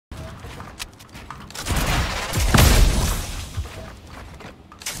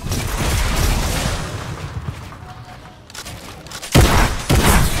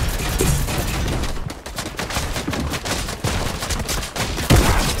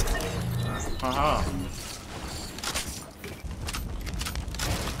Haha.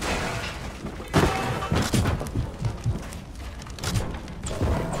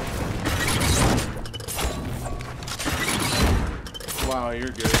 Wow, you're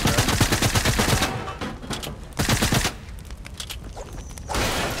good, bro.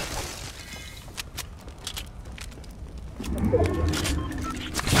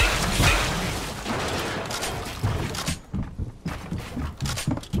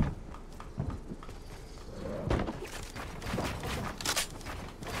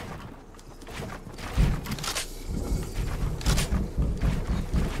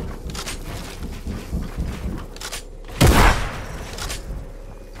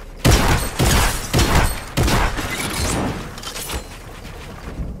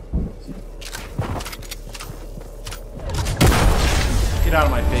 Get out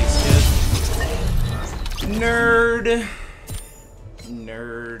of my face, kid. Nerd.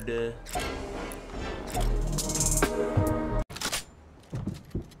 Nerd.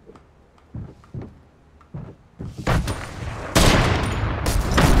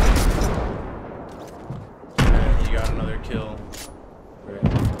 Alright, you got another kill. Great.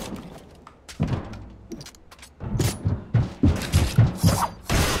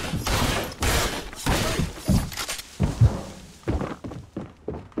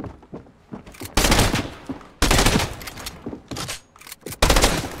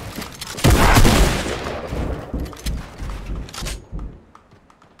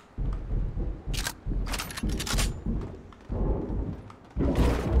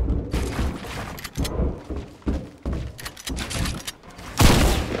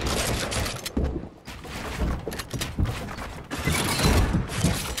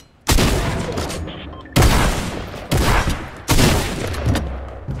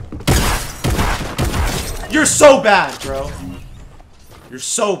 You're so bad, bro. You're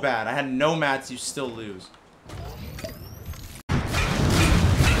so bad. I had no mats, you still lose.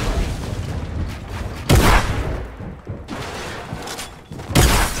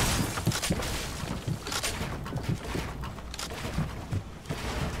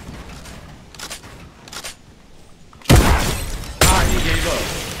 Ah, he gave up.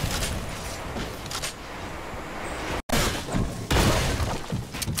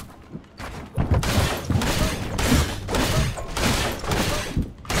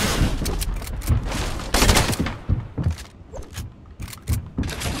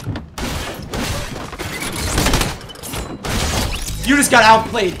 You just got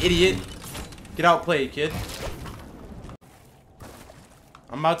outplayed, idiot. Get outplayed, kid.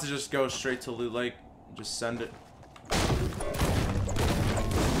 I'm about to just go straight to Loot Lake. Just send it.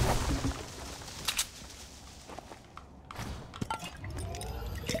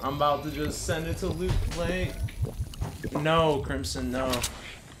 I'm about to just send it to Loot Lake. No, Crimson, no.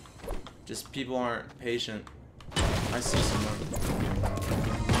 Just people aren't patient. I see someone.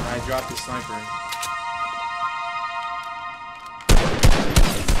 I dropped the sniper.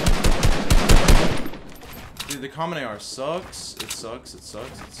 Dude, the common AR sucks. It sucks, it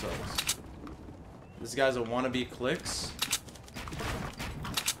sucks, it sucks. This guy's a wannabe clicks.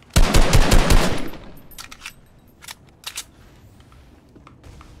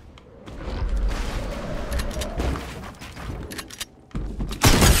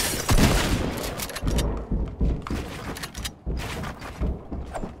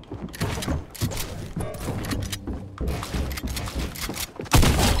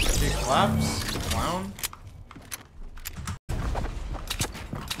 Big claps, clown.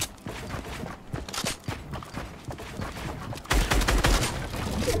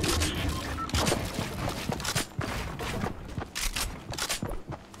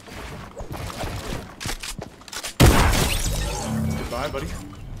 Goodbye, buddy.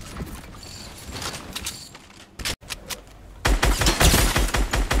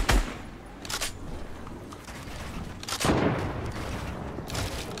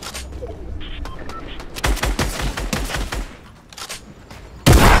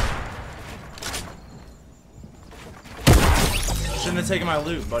 Shouldn't have taken my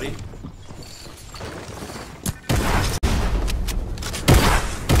loot, buddy.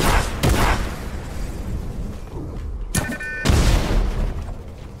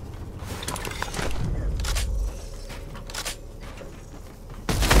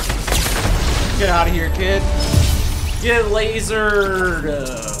 Get out of here, kid. Get lasered.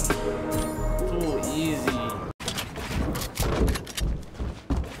 Ooh, easy.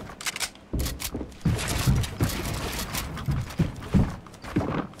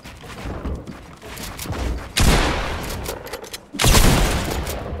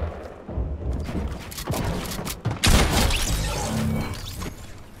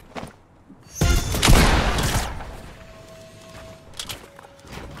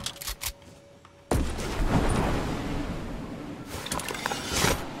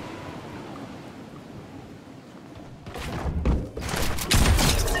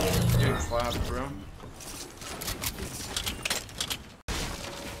 clap, bro.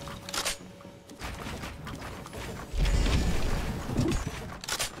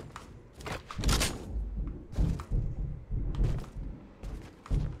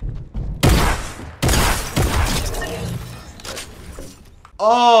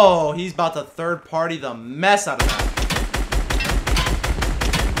 Oh, he's about to third party the mess out of that.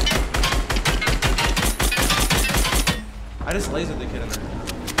 I just lasered the kid in there.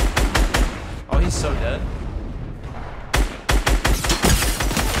 Oh, he's so dead.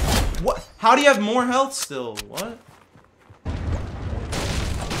 What? How do you have more health still? What?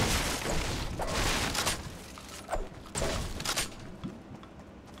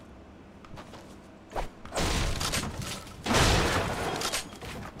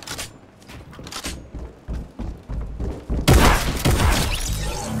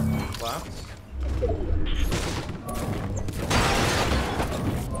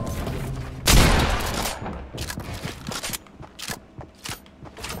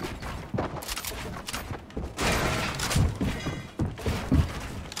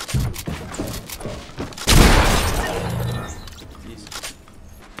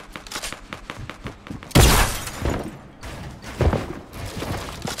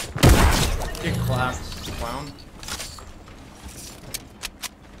 Get clapped, clown.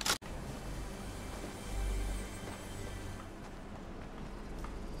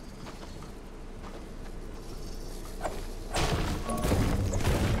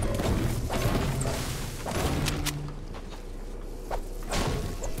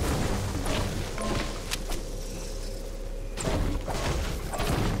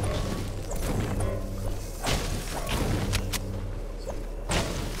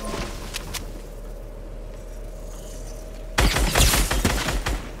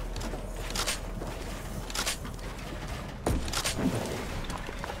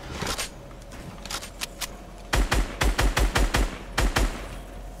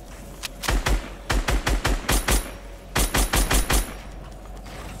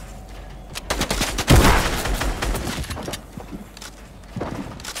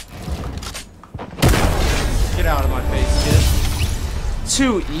 Get out of my face, kid.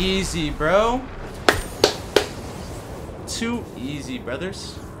 Too easy, bro. Too easy,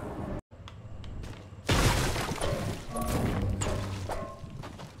 brothers.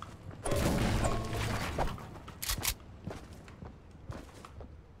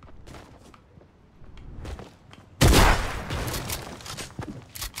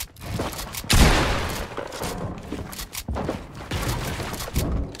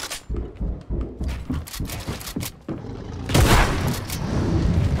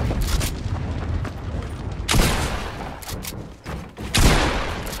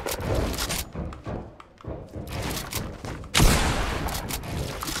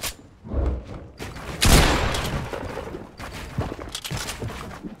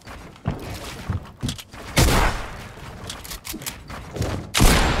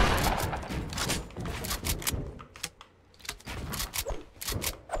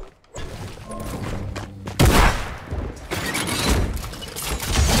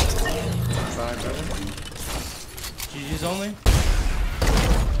 GG's only.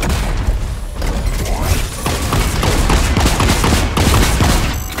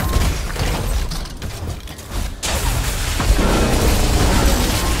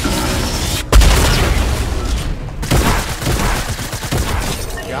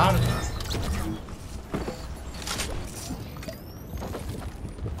 Got it.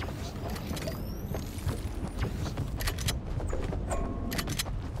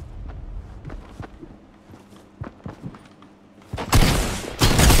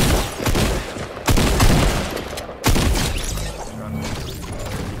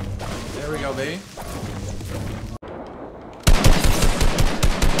 There we go, baby.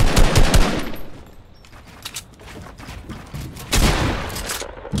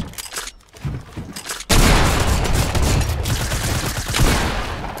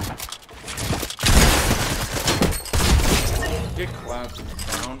 Get clapped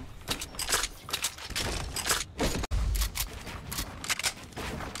down.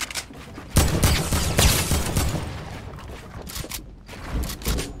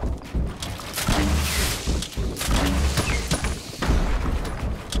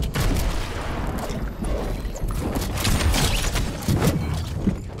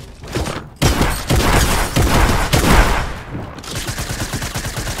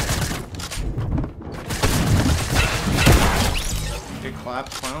 Clap,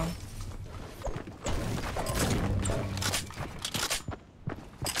 clown.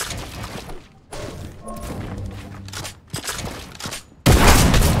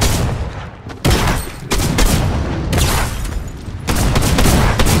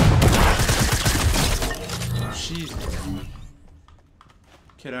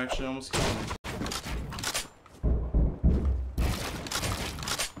 Kid actually almost killed me.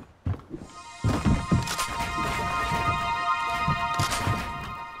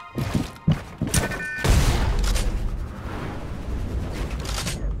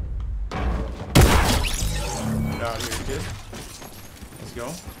 Get out of here, kid. Let's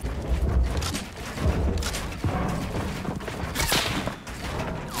go.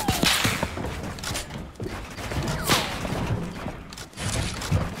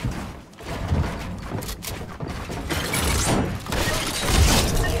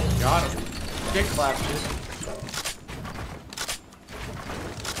 Got him. Get clapped, dude.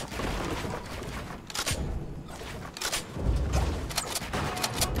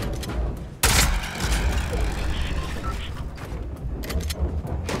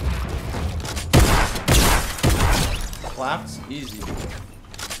 Clapped? Easy.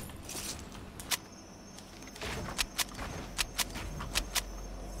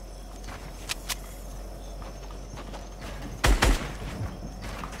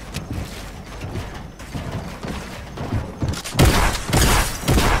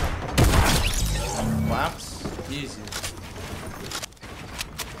 Claps? Easy.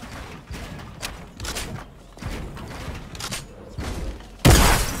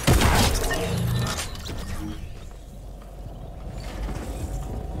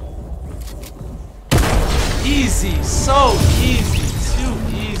 Easy, so easy, too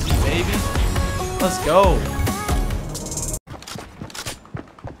easy, baby. Let's go.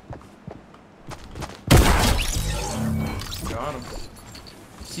 Got him.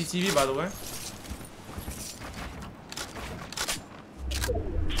 CTV, by the way.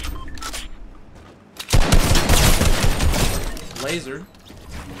 Laser.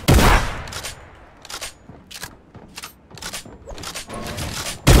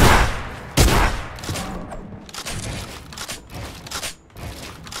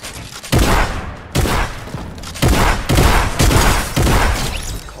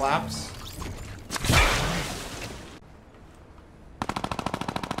 Claps.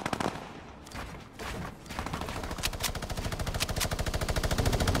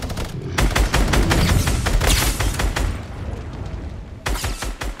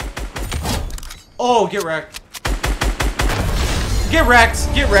 Oh, get wrecked. Get wrecked.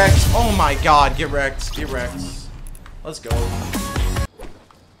 Get wrecked. Oh my god, get wrecked. Get wrecked. Let's go.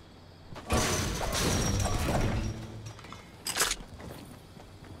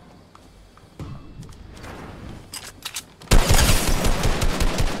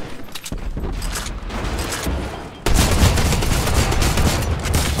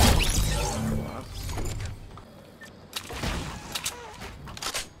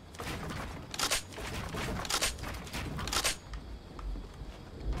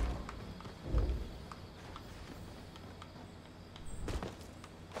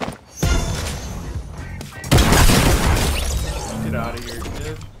 Get out of here,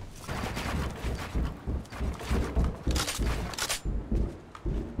 dude.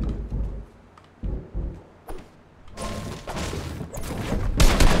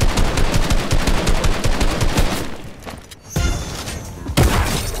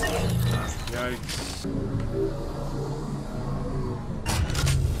 Yikes.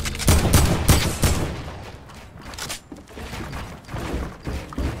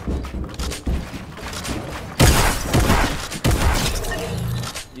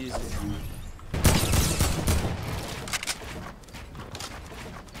 Easy.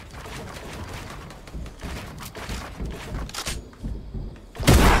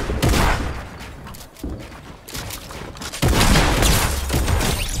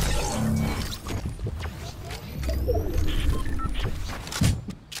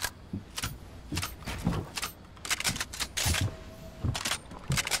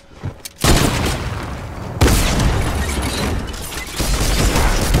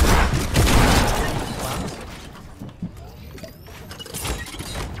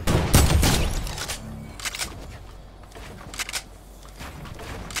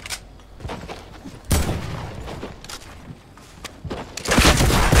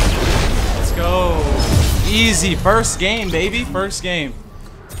 Easy. First game, baby. First game.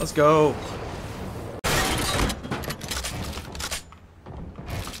 Let's go.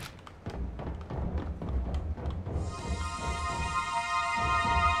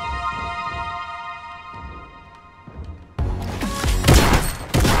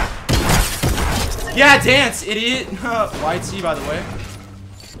 Yeah, dance, idiot. YT, by the way.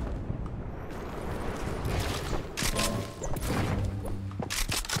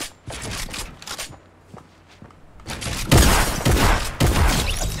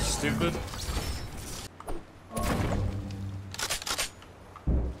 Stupid.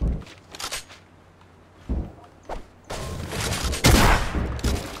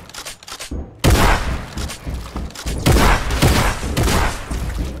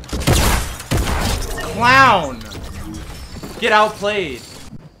 clown! Get outplayed.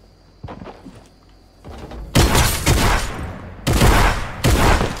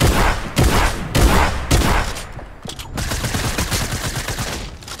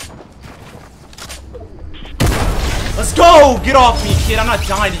 Let's go! Get off me, kid. I'm not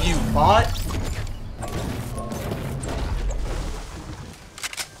dying to you, bot.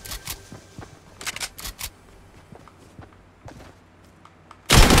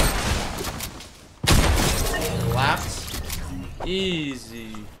 Collapse.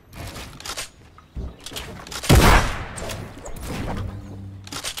 Easy.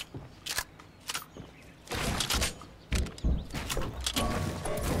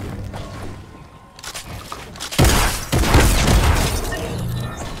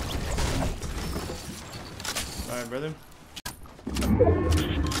 Alright, brother.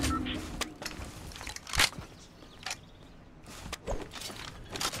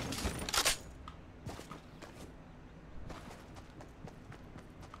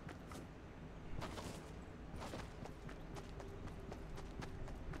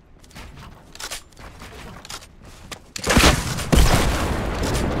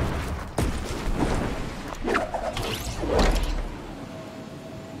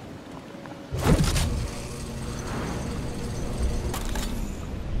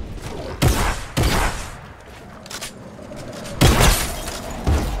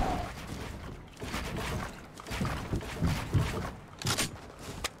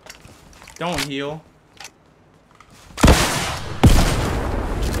 Don't heal.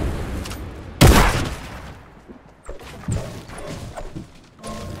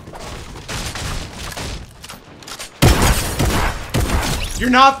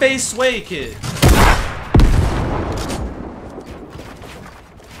 You're not face sway, kid.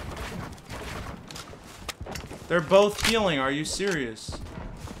 They're both healing. Are you serious?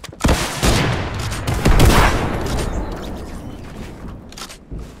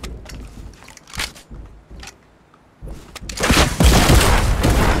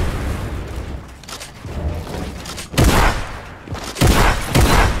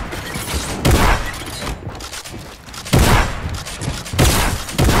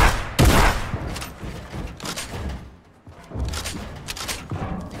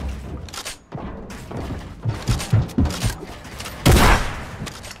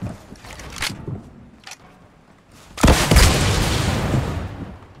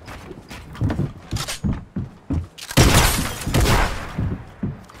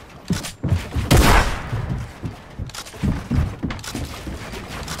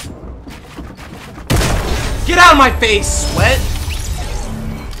 Get out of my face, sweat!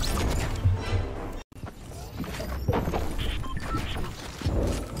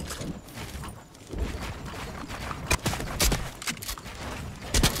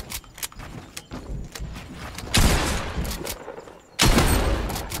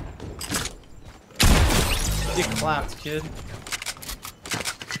 Get clapped, kid.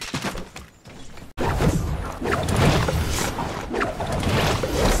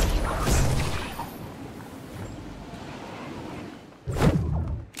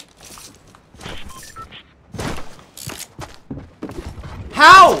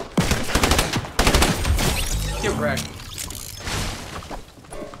 How? Get wrecked.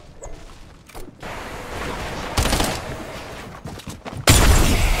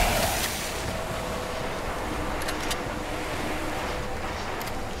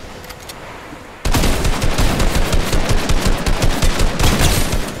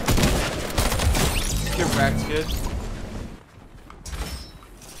 Get wrecked, kid.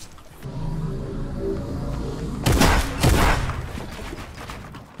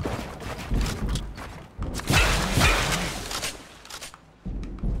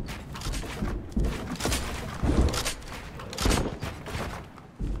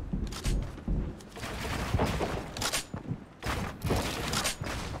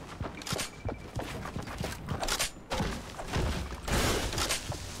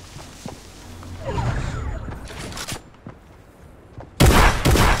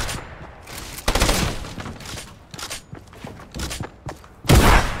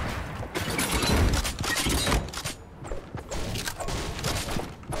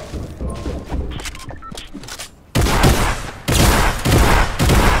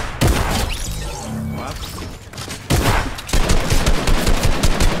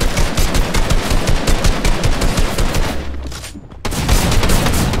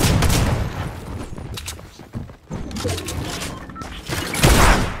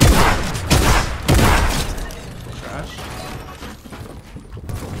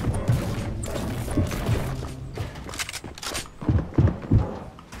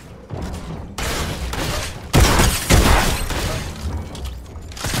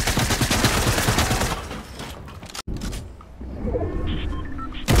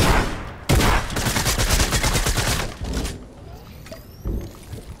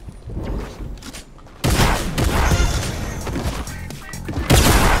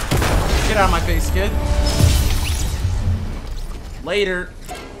 out of my face, kid. Later.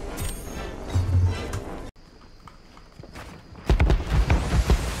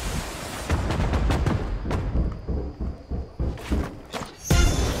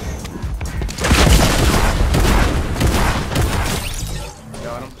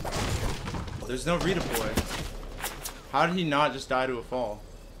 Got him. There's no redeploy. How did he not just die to a fall?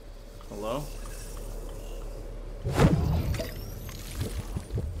 Hello?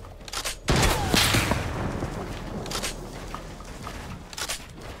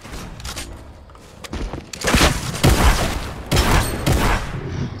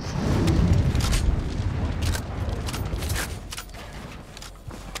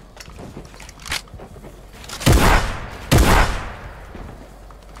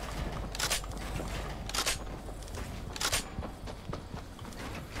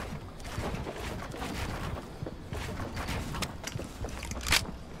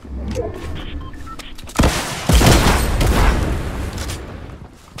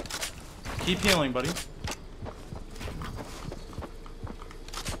 Keep healing, buddy.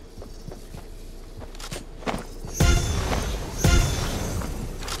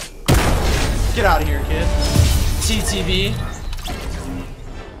 Get out of here, kid. TTV.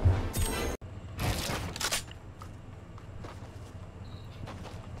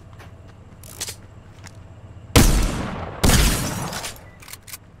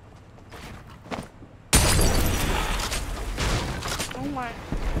 Oh my.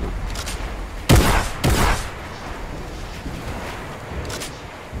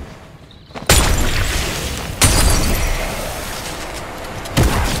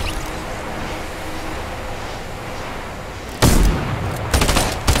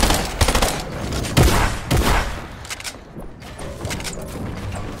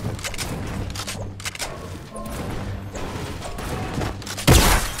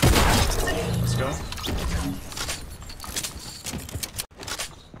 Let's go.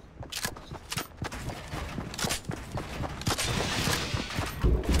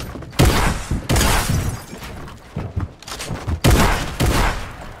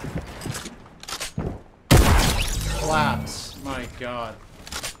 Collapse. My God.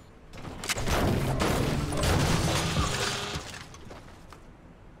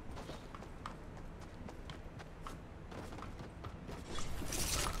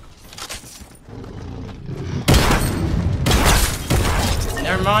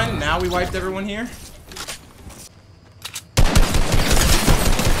 Never mind, now we wiped everyone here.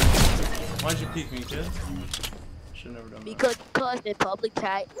 Why'd you peek me, kid? Should've never done that. Because in public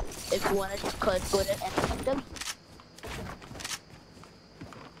chat, if you wanna just go to NVIDIA.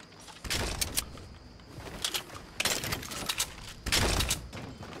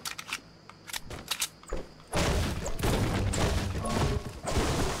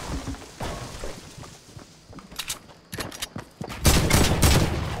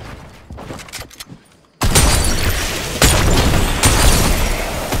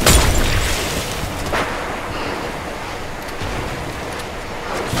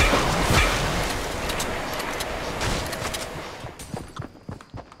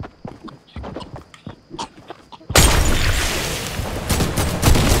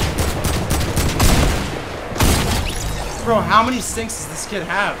 Bro, how many sinks does this kid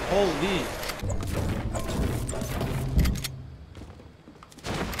have? Holy.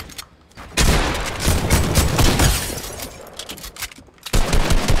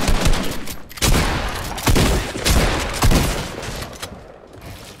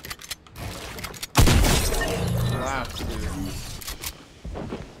 Relax, dude.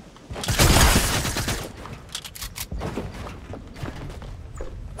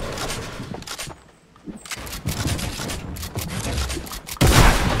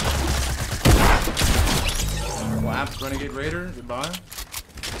 Collapse, Renegade Raider, goodbye.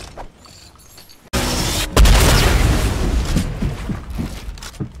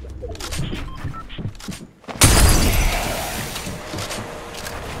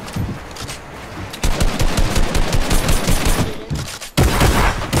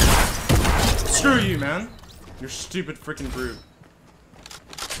 Screw you, man. You're stupid freaking brute.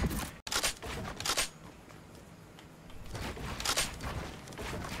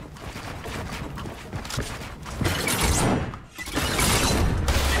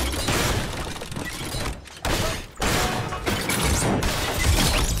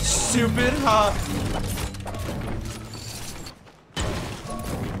 Stupid, huh?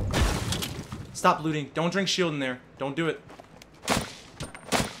 Stop looting. Don't drink shield in there. Don't do it.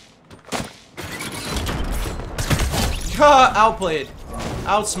 Outplayed.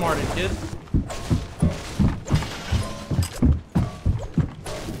 Outsmarted, kid.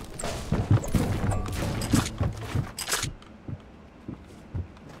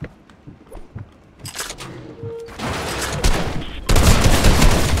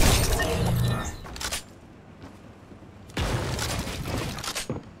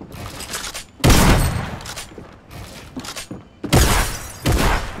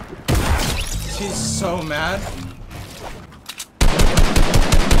 She's so mad.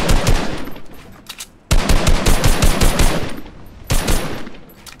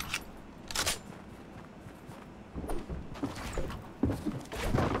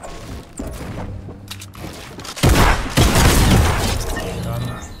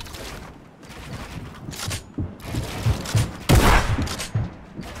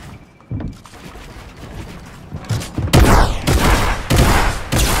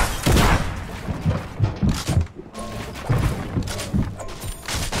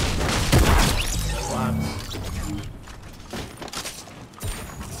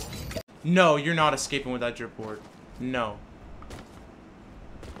 No, you're not escaping with that drip board. No.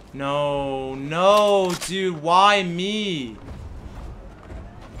 No, no, dude, why me?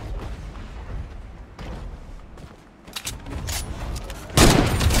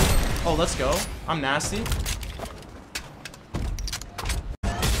 Oh, let's go. I'm nasty.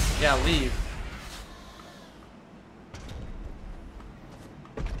 Yeah, leave.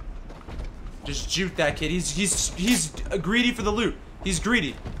 Just juke that kid. He's greedy for the loot. He's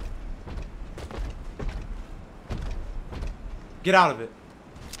greedy. Get out of it.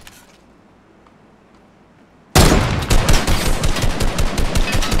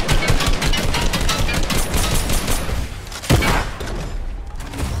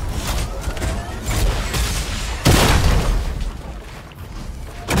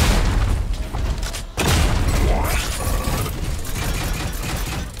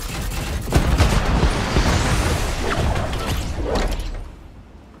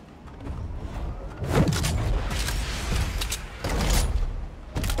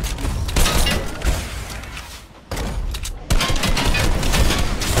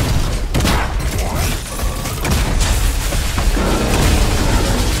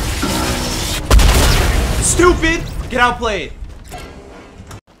 Stupid! Get outplayed!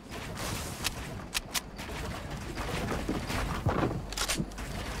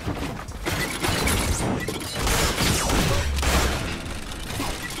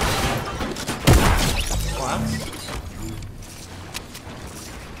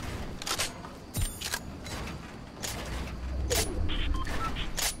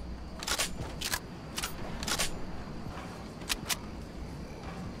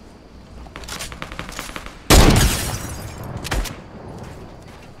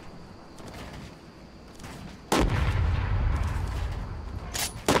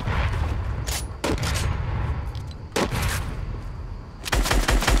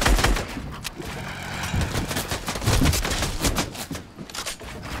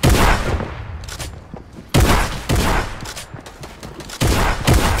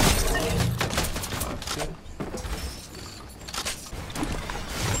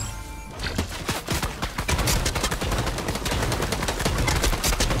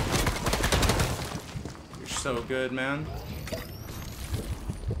 So good, man.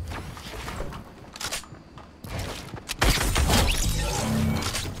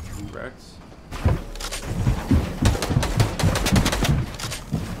 Rex.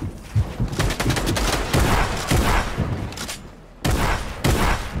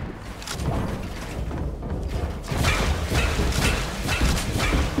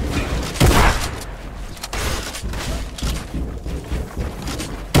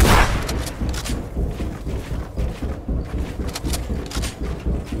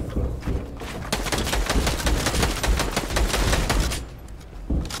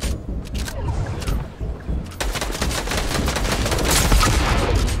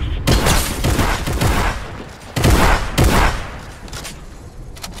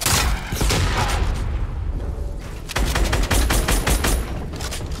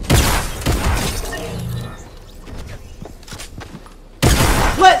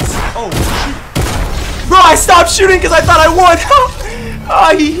 Oh, shoot. Bro, I stopped shooting because I thought I won.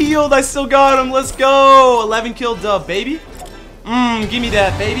 Ah, he healed. I still got him. Let's go. 11 kill dub, baby. Give me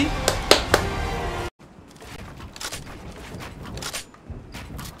that, baby.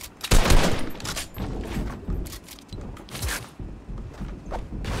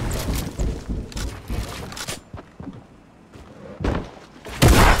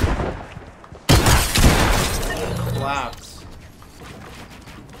 Collapse.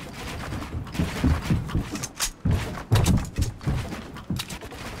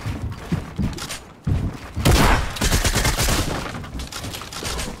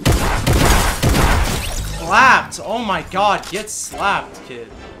 Slapped! Oh my god, get slapped, kid.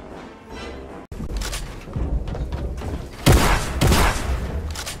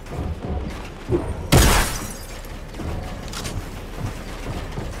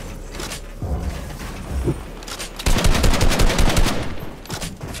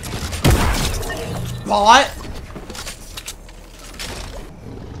 bot!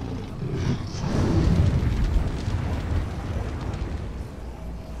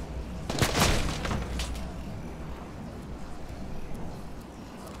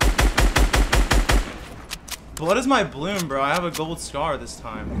 Blood is my bloom, bro. I have a gold scar this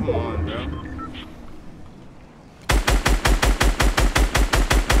time. Come on, bro.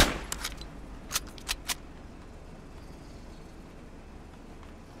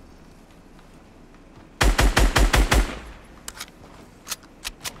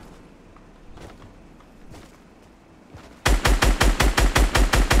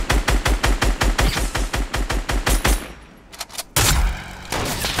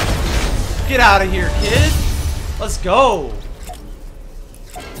 Get out of here, kid. Let's go.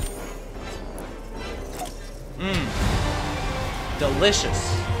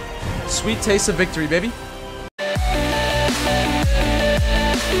 Delicious. Sweet taste of victory, baby.